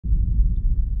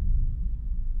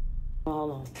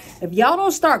Hold on. If y'all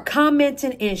don't start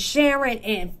commenting and sharing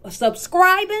and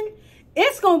subscribing,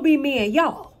 it's gonna be me and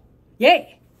y'all. Yeah.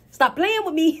 Stop playing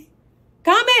with me.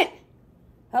 Comment.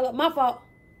 Hello, my fault.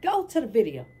 Go to the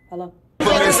video. Hello.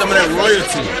 Put in some of that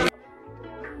royalty.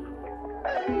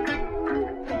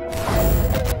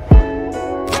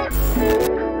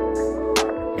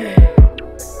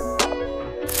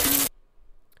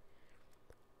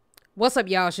 What's up,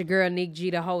 y'all? It's your girl, Nick G,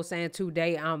 the host, and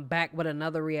today I'm back with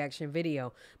another reaction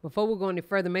video. Before we go any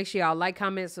further, make sure y'all like,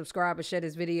 comment, subscribe, and share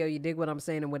this video. You dig what I'm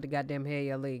saying and what the goddamn hell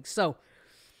your league. So,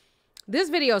 this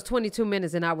video is 22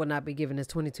 minutes, and I will not be giving this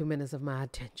 22 minutes of my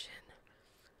attention.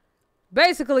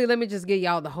 Basically, let me just give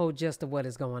y'all the whole gist of what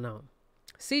is going on.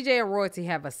 CJ and Royalty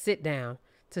have a sit-down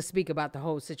to speak about the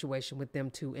whole situation with them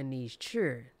two and these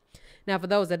children. Now, for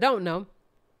those that don't know,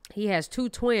 he has two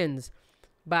twins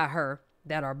by her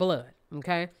that are blood,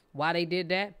 okay? Why they did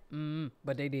that?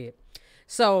 But they did.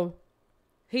 So,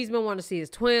 he's been wanting to see his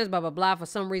twins, blah, blah, blah. For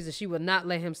some reason, she would not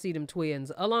let him see them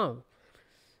twins alone.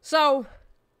 So,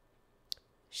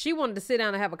 she wanted to sit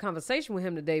down and have a conversation with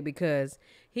him today because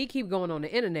he keep going on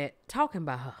the internet talking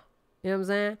about her. You know what I'm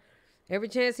saying? Every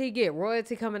chance he get,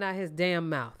 Royalty coming out his damn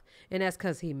mouth. And that's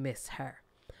because he missed her.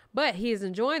 But he is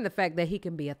enjoying the fact that he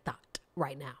can be a thought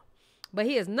right now. But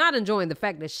he is not enjoying the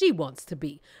fact that she wants to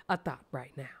be a thought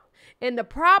right now. And the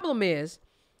problem is,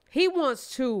 he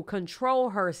wants to control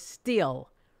her still.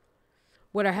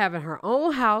 With her having her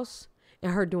own house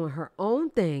and her doing her own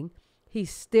thing, he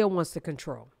still wants to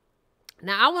control.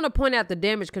 Now, I want to point out the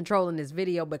damage control in this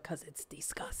video because it's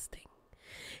disgusting.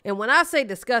 And when I say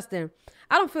disgusting,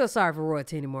 I don't feel sorry for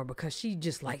Royalty anymore because she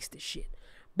just likes this shit.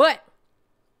 But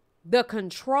the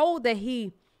control that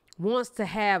he wants to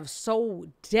have so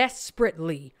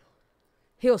desperately,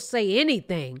 he'll say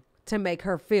anything to make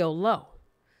her feel low.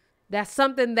 That's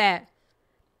something that,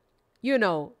 you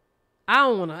know,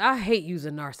 I hate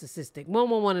using narcissistic.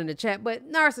 111 in the chat,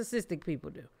 but narcissistic people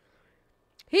do.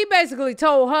 He basically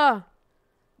told her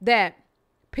that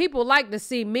people like to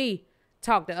see me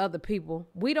talk to other people.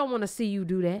 We don't want to see you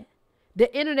do that.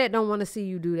 The internet don't want to see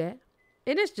you do that.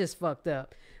 And it's just fucked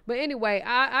up. But anyway,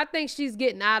 I think she's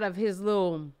getting out of his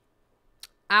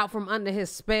out from under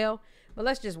his spell. But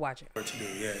let's just watch it. Work to do,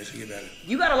 yeah, it should get better.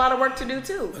 You got a lot of work to do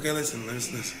too. Okay, listen.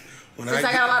 When I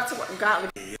got a lot to work.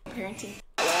 Got parenting.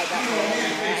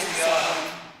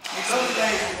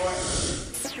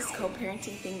 This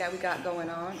co-parenting thing that we got going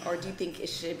on, or do you think it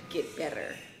should get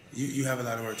better? You have a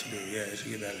lot of work to do. Yeah, it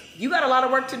should get better. You got a lot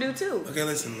of work to do too. Okay,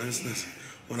 listen.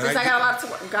 When I got a lot to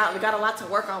work. We got a lot to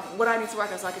work on. What I need to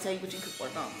work on, so I can tell you what you could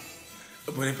work on.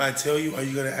 But if I tell you, are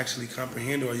you gonna actually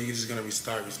comprehend, or are you just gonna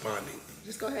start responding?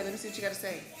 Just go ahead. Let me see what you gotta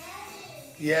say.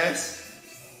 Yes.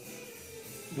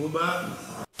 Booba.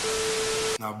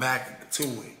 Now back to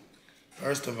it.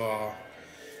 First of all,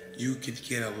 you could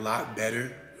get a lot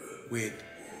better with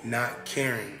not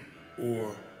caring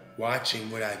or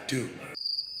watching what I do.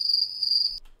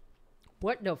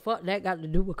 What the fuck that got to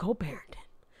do with co-parenting?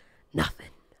 Nothing.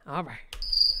 All right.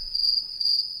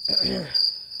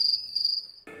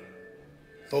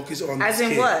 Focus on as this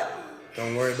in kid. What?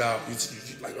 Don't worry about you.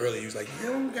 Like earlier, you was like, I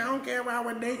don't care about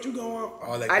what date you go on.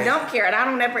 All that. I don't care, and I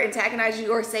don't ever antagonize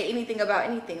you or say anything about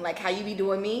anything. Like how you be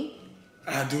doing me.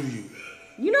 I do to you.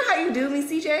 You know how you do me,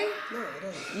 CJ? No, I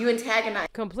don't. You antagonize.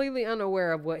 Completely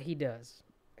unaware of what he does.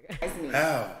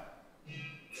 How?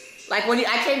 Like when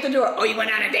I came to the door, oh, you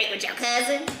went on a date with your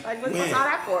cousin? Like what's all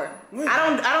that for? When?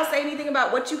 I don't say anything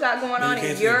about what you got going on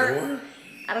in your.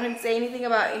 I don't even say anything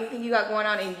about anything you got going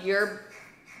on in your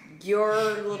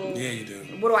little. Yeah, you do.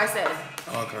 What do I say?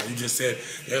 Okay, you just said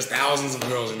there's thousands of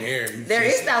girls in here. There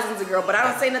is thousands of girls, but I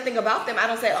don't say nothing about them. I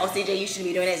don't say, oh, CJ, you shouldn't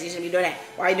be doing this. You shouldn't be doing that.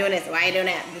 Why are you doing this? Why are you doing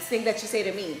that? The thing that you say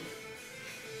to me.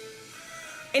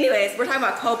 Anyways, we're talking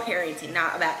about co-parenting,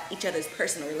 not about each other's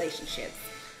personal relationships.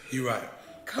 You're right.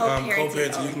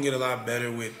 Co-parenting. You can get a lot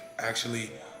better with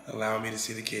actually allowing me to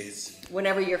see the kids.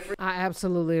 Whenever you're free. I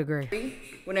absolutely agree.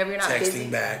 Whenever you're not busy.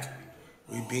 Texting back.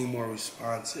 We being more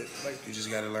responsive. Like you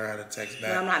just gotta learn how to text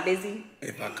back. When I'm not busy.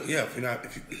 If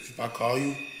I call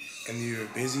you and you're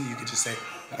busy, you could just say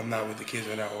I'm not with the kids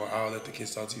right now, or I'll let the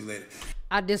kids talk to you later.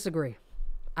 I disagree.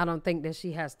 I don't think that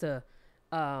she has to.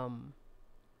 I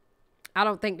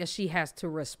don't think that she has to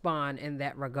respond in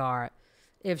that regard.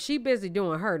 If she busy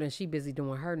doing her, then she busy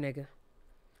doing her, nigga.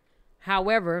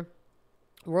 However,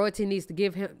 Royalty needs to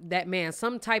give that man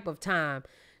some type of time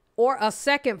or a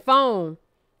second phone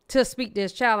to speak to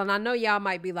his child. And I know y'all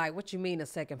might be like, what you mean a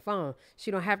second phone?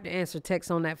 She don't have to answer texts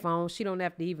on that phone. She don't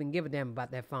have to even give a damn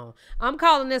about that phone. I'm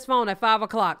calling this phone at 5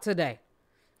 o'clock today.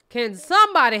 Can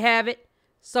somebody have it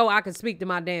so I can speak to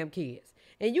my damn kids?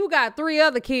 And you got 3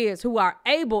 other kids who are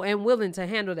able and willing to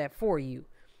handle that for you.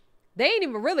 They ain't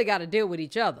even really got to deal with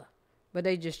each other, but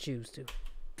they just choose to.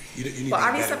 But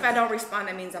obviously, if I don't respond,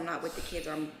 that means I'm not with the kids,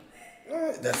 or I'm.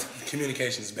 That's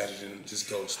communication is better than just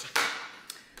ghost.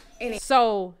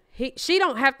 So she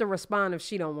don't have to respond if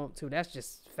she don't want to. That's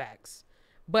just facts.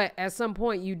 But at some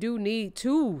point, you do need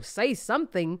to say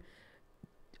something,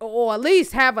 or at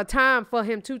least have a time for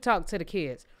him to talk to the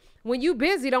kids. When you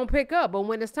busy, don't pick up. But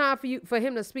when it's time for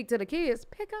him to speak to the kids,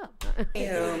 pick up.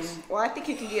 Well, I think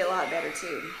you can get a lot better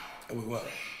too. With what?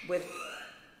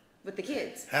 With the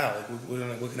kids. How?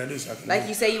 What can I do? So I can like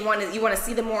you say, you want to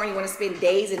see them more, and you want to spend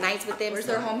days and nights with them. Where's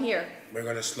their home here? We're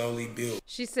gonna slowly build.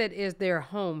 She said, "Is their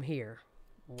home here?"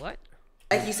 What?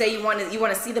 Like you say, you want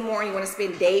to see them more, and you want to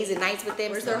spend days and nights with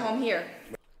them. Where's their home here?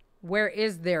 Where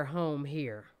is their home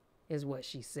here? Is what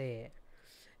she said,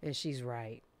 and she's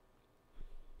right.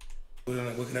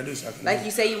 What can I do? So I can like you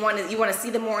say, you want to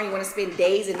see them more, and you want to spend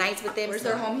days and nights with them. Where's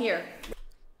their home here?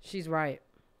 She's right.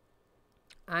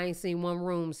 I ain't seen one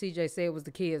room. CJ said it was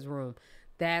the kids' room.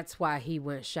 That's why he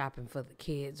went shopping for the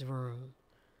kids' room.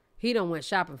 He done went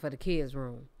shopping for the kids'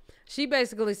 room. She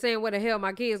basically saying where the hell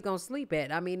my kids gonna sleep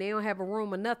at. I mean, they don't have a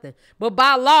room or nothing. But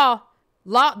by law,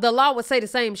 the law would say the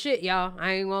same shit, y'all.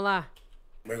 I ain't gonna lie.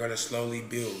 We're gonna slowly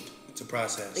build. It's a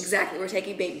process. Exactly. We're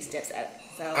taking baby steps at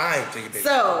it. So I ain't taking baby steps.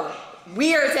 So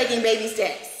we are taking baby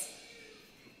steps.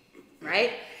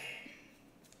 Right?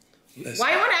 Listen.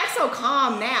 Why you want to act so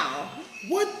calm now?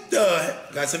 What the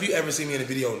heck? Guys, have you ever seen me in a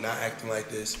video not acting like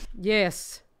this?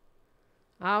 Yes.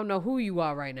 I don't know who you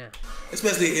are right now.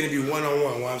 Especially an interview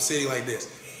one-on-one while I'm sitting like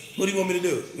this. What do you want me to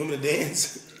do? You want me to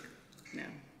dance? No.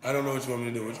 I don't know what you want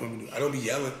me to do. What you want me to do? I don't be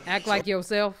yelling. Act like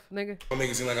yourself, nigga. Don't make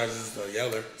it seem like I was just a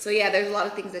yeller. So yeah, there's a lot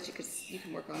of things that you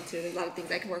can work on too. There's a lot of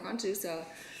things I can work on too. So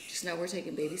just know we're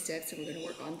taking baby steps and we're gonna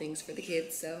work on things for the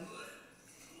kids. So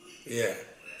yeah.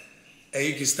 And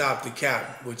you can stop the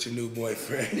cap with your new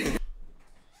boyfriend.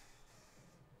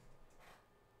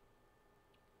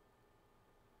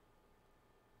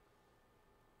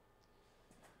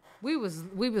 We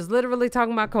was literally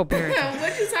talking about co-parenting.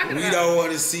 What you talking about? We don't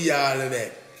want to see all of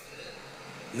that.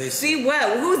 Listen. See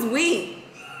what? Who's we?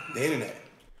 The internet.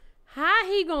 How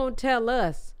he gonna tell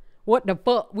us what the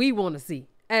fuck we want to see?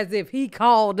 As if he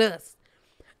called us.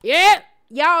 Yep.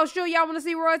 Y'all sure y'all want to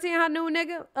see Royalty and her new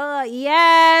nigga?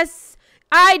 Yes,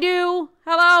 I do.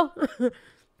 Hello?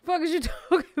 Fuck is you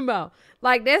talking about?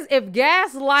 Like this, if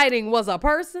gaslighting was a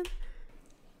person?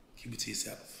 Keep it to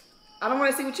yourself. I don't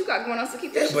want to see what you got going on, so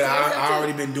keep that shit But to yourself I too.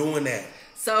 already been doing that.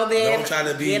 So then, don't try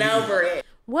to be get over it.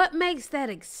 What makes that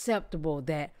acceptable?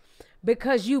 That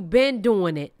because you been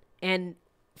doing it, and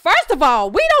first of all,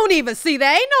 we don't even see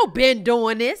that. Ain't no been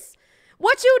doing this.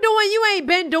 What you doing? You ain't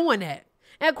been doing that.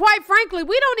 And quite frankly,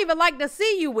 we don't even like to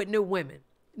see you with new women.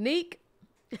 Neek.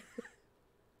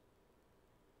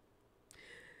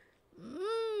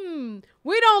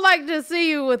 We don't like to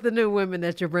see you with the new women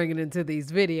that you're bringing into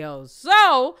these videos.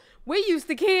 So we used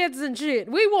to kids and shit.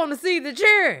 We want to see the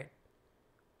children.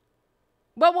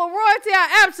 But with Royalty,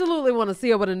 I absolutely want to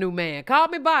see her with a new man. Call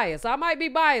me biased. I might be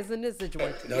biased in this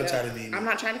situation. Don't try to be me. I'm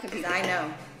not trying to compete. I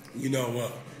know. You know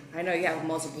what? I know you have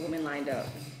multiple women lined up.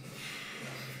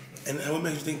 And what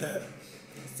makes you think that?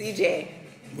 CJ.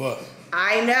 What?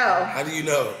 I know. How do you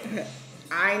know?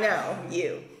 I know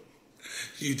you.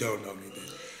 You don't know me, bitch.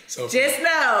 So Just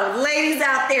know, ladies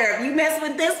out there, if you mess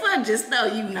with this one, just know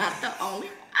you're not the only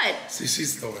one. see,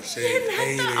 she's throwing shade.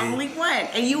 You're not the only one.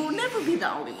 And you will never be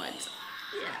the only one. So,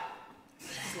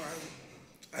 yeah.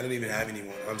 I don't even have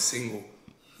anyone. I'm single.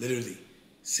 Literally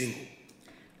single.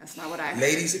 That's not what I heard.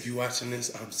 Ladies, if you're watching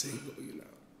this, I'm single, you know.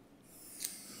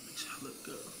 Y'all look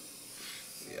good.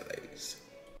 Yeah, ladies.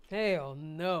 Hell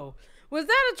no. Was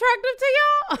that attractive to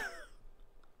y'all?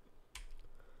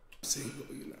 I'm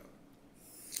single, you know.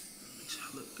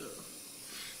 Y'all look good.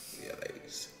 Yeah,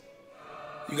 ladies.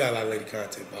 You got a lot of lady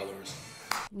content followers.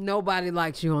 Nobody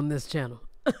likes you on this channel.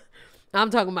 I'm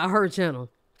talking about her channel.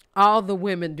 All the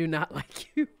women do not like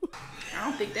you. I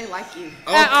don't think they like you.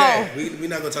 Okay, we're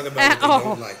not going to talk about what they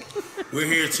don't like. We're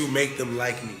here to make them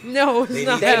like me. No, it's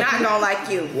not. They're not gonna like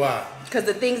you. Why? Because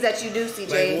the things that you do,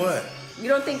 CJ. Like what? You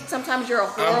don't think sometimes you're a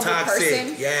horrible I'm toxic.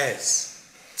 person? Yes.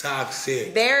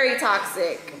 Toxic. Very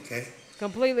toxic. Okay?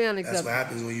 Completely That's unacceptable. what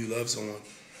happens when you love someone.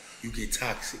 You get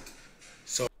toxic.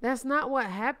 So That's not what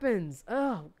happens.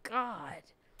 Oh, God.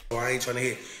 I ain't trying to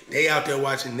hear. They out there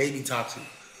watching, they be toxic.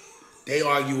 They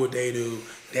argue what they do.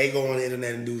 They go on the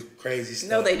internet and do crazy stuff.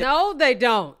 No, they don't. No, they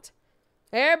don't.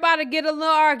 Everybody get a little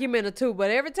argument or two,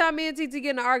 but every time me and TT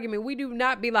get in an argument, we do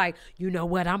not be like, you know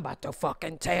what, I'm about to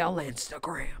fucking tell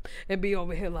Instagram and be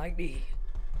over here like this.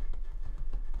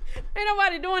 Ain't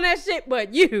nobody doing that shit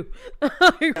but you. Yeah,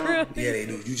 they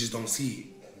do. You just don't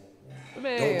see it.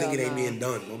 Man, Don't think it ain't being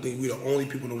done. Don't think we're the only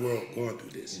people in the world going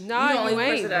through this. No, You're the only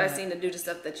ain't. person that I've seen to do the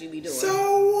stuff that you be doing.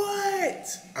 So what?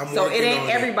 So it ain't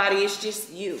everybody. It's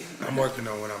just you. I'm working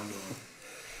on what I'm doing.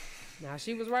 Nah,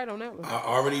 she was right on that one. I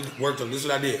already worked on this. Is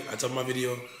what I did. I took my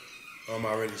video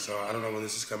already, so I don't know when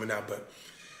this is coming out, but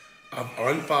I've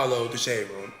unfollowed the Shade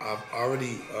Room. I've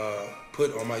already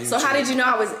put on my YouTube. So how did you know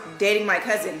I was dating my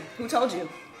cousin? Who told you?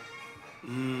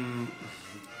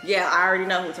 Yeah, I already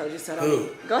know who told you. So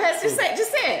don't. Go ahead, just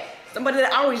say it. Somebody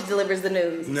that always delivers the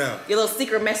news. No. Your little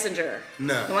secret messenger.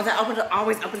 No. The ones that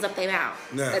always opens up their mouth.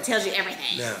 No. That tells you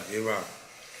everything. No, you're wrong.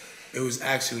 It was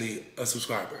actually a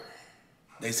subscriber.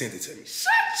 They sent it to me.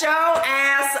 Shut your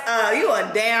ass up. You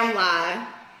a damn lie.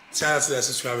 Shout out to that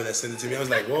subscriber that sent it to me. I was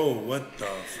like, whoa, what the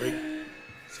freak?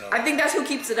 So, I think that's who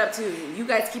keeps it up too. You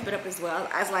guys keep it up as well.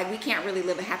 I was like, we can't really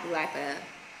live a happy life, a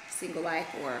single life,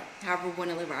 or however we want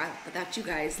to live our life without you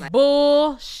guys. Like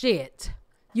bullshit.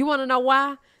 You want to know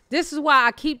why? This is why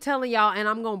I keep telling y'all, and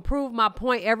I'm going to prove my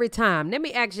point every time. Let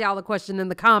me ask y'all a question in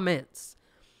the comments.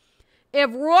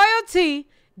 If royalty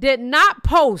did not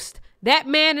post that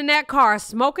man in that car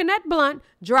smoking that blunt,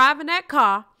 driving that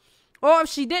car, or if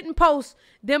she didn't post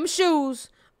them shoes,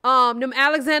 them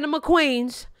Alexander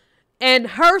McQueen's, and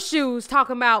her shoes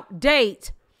talking about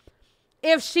date,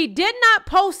 if she did not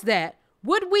post that,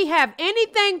 would we have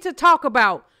anything to talk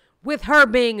about with her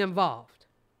being involved?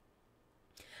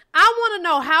 I want to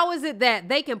know, how is it that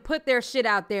they can put their shit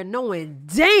out there knowing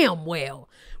damn well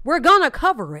we're going to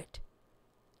cover it?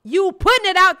 You putting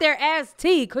it out there as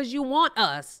tea because you want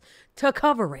us to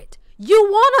cover it. You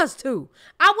want us to.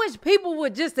 I wish people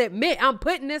would just admit I'm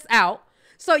putting this out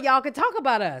so y'all can talk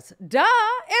about us. Duh,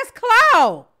 it's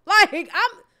clout. Like,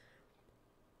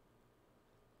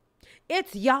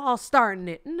 it's y'all starting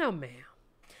it. No, ma'am.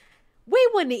 We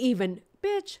wouldn't even,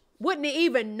 bitch, wouldn't have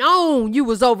even known you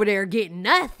was over there getting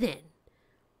nothing.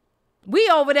 We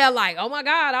over there like, oh my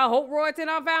God, I hope Royalty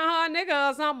done found her a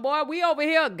nigga or something, boy. We over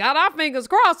here got our fingers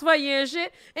crossed for you and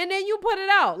shit. And then you put it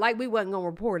out like we wasn't going to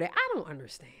report it. I don't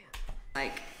understand.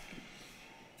 Like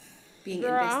being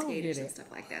Girl, investigators and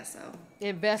stuff like that. So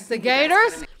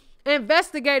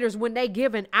investigators when they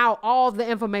giving out all the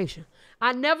information.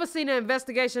 I never seen an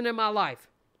investigation in my life,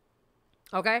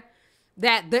 okay,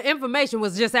 that the information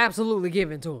was just absolutely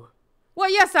given to them. Well,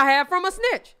 yes, I have, from a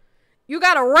snitch. You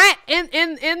got a rat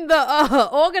in the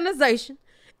organization,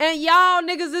 and y'all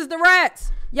niggas is the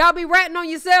rats. Y'all be ratting on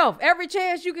yourself every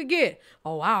chance you could get.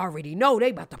 Oh, I already know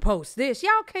they about to post this.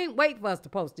 Y'all can't wait for us to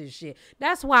post this shit.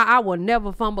 That's why I will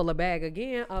never fumble a bag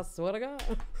again. I swear to God.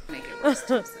 Make it worse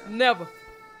too, so. Never.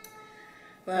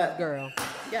 But girl.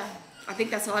 Yeah, I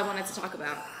think that's all I wanted to talk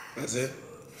about. That's it.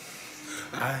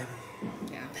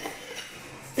 Yeah.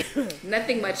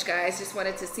 Nothing much, guys. Just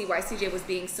wanted to see why CJ was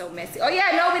being so messy. Oh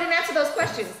yeah, no, we didn't answer those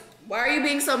questions. Why are you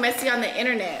being so messy on the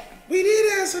internet? We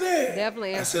did answer that.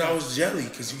 Definitely answer. I said I was jelly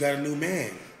because you got a new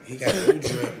man. He got no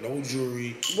drip, no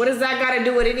jewelry. What does that got to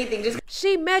do with anything?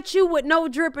 She met you with no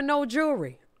drip and no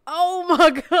jewelry. Oh my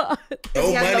God.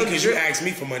 No money because you asked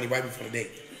me for money right before the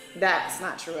date. That's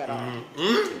not true at all.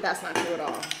 Mm-hmm. That's not true at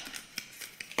all.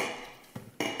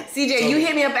 CJ, you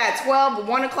hit me up at 12,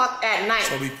 1 o'clock at night.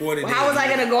 So before the date. How was I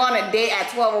going to go on a date at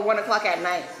 12 or 1 o'clock at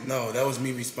night? No, that was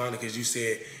me responding because you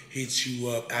said hit you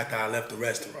up after I left the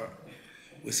restaurant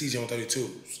with CJ on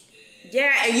 32s.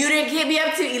 Yeah, and you didn't hit me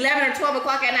up to 11 or 12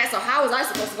 o'clock at night, so how was I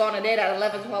supposed to go on a date at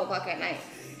 11, 12 o'clock at night?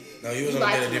 No, you was on a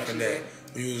date a different day.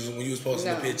 When you was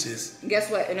posting the pictures.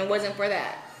 Guess what? And it wasn't for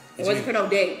that. It wasn't for no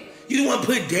date. You didn't want to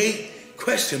put date?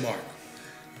 Question mark.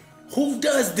 Who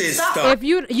does this stuff? If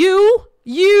you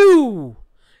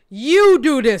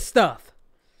do this stuff.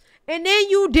 And then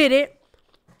you did it.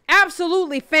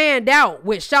 Absolutely fanned out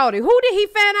with Shawty. Who did he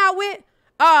fan out with?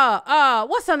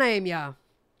 What's her name, y'all?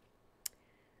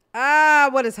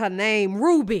 What is her name?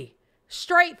 Ruby.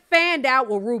 Straight fanned out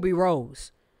with Ruby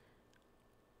Rose.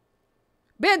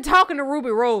 Been talking to Ruby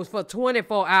Rose for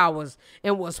 24 hours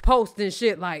and was posting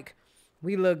shit like,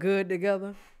 we look good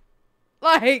together.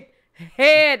 Like,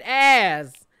 head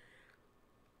ass.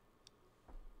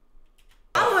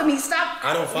 Follow me, stop.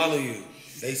 I don't follow you.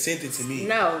 They sent it to me.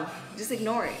 No, just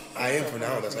ignore it. I am for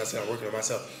now. That's why I said I'm working on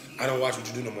myself. I don't watch what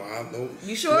you do no more.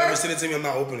 You sure? Whoever sent it to me, I'm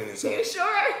not opening it. So. You sure?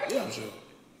 Yeah, I'm sure.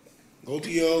 Go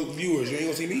to your viewers. You ain't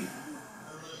gonna see me.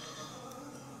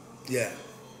 Yeah.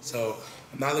 So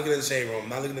I'm not looking at the Shade Room. I'm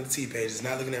not looking at the T page. It's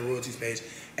not looking at Royalty's page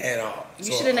at all.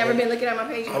 You should have never been looking at my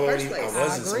page in the first place. I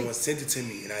wasn't. Someone sent it to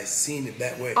me, and I seen it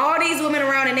that way. All these women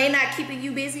around, and they not keeping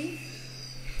you busy?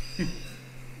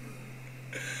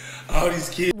 all these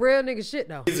kids Real nigga shit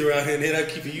though. around here, and they're not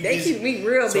keeping you They busy. keep me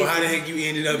real busy. So how the heck you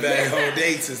ended up at home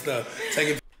dates and stuff?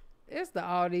 Taking It's the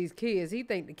all these kids. He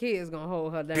think the kids gonna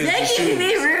hold her down They keep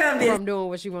me real busy. from doing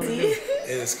what she want to do.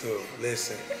 It's cool.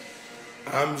 Listen,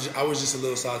 I was just a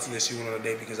little salty that she went on a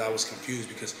date because I was confused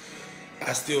because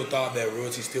I still thought that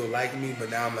Royalty still liked me, but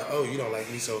now I'm like, oh, you don't like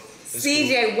me, so it's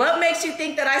CJ, cool. what makes you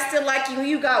think that I still like you when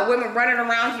you got women running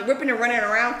around, ripping and running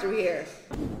around through here?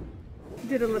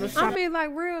 Did a little I shot. mean,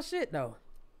 like real shit though.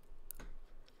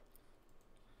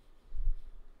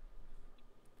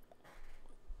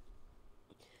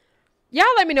 Y'all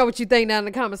let me know what you think down in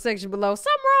the comment section below.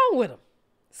 Something wrong with them.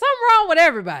 Something wrong with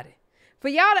everybody. For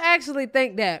y'all to actually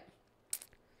think that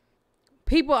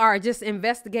people are just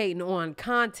investigating on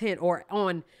content or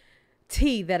on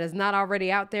tea that is not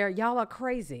already out there, y'all are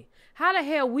crazy. How the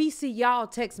hell we see y'all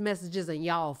text messages in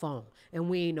y'all phone and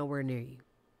we ain't nowhere near you?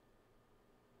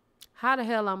 How the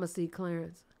hell I'ma see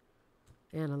Clarence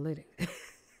analytics?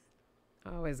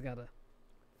 I always gotta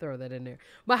throw that in there.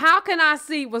 But how can I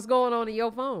see what's going on in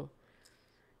your phone?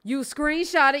 You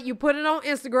screenshot it, you put it on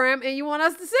Instagram, and you want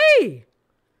us to see.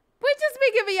 We just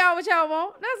be giving y'all what y'all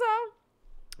want. That's all.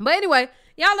 But anyway,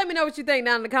 y'all let me know what you think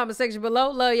down in the comment section below.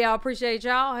 Love y'all. Appreciate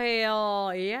y'all.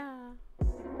 Hell yeah.